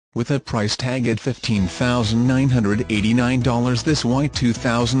With a price tag at $15,989, this white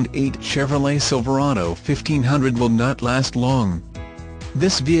 2008 Chevrolet Silverado 1500 will not last long.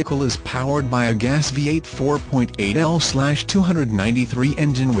 This vehicle is powered by a gas V8 4.8L/293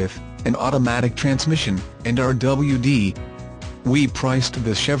 engine with an automatic transmission and RWD. We priced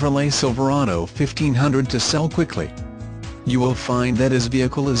the Chevrolet Silverado 1500 to sell quickly. You will find that this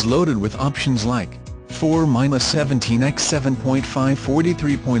vehicle is loaded with options like 4-17 x 7.5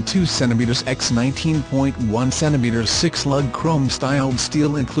 43.2 cm x 19.1 cm 6-lug chrome-styled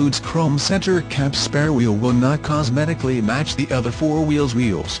steel, includes chrome center cap, spare wheel will not cosmetically match the other four wheels.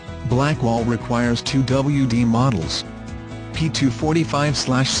 Blackwall requires 2 WD models.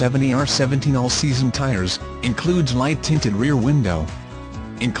 P245/70R17 all-season tires, includes light-tinted rear window.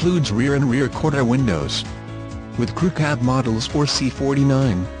 Includes rear and rear quarter windows. With crew cab models or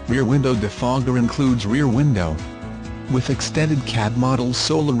C49, rear window defogger includes rear window. With extended Cab Models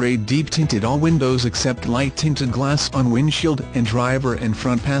Solar-Ray Deep-Tinted, all windows except light-tinted glass on windshield and driver and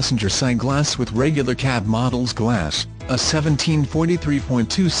front passenger side glass with regular Cab Models glass. A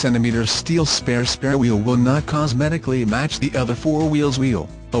 1743.2 cm steel spare wheel will not cosmetically match the other four wheel.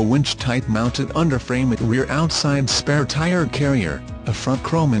 A Winch-Type mounted underframe at rear outside spare tire carrier. A front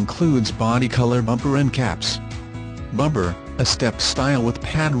chrome includes body color bumper and caps. Bumper, a step style with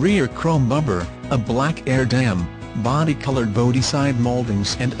pad rear chrome bumper, a black air dam, body-colored Bodyside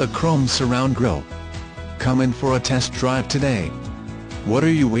Moldings and a Chrome Surround Grille. Come in for a test drive today. What are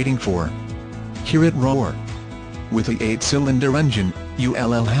you waiting for? Hear it roar. With a 8-cylinder engine, you'll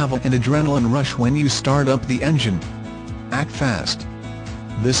have an adrenaline rush when you start up the engine. Act fast.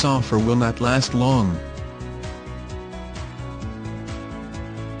 This offer will not last long.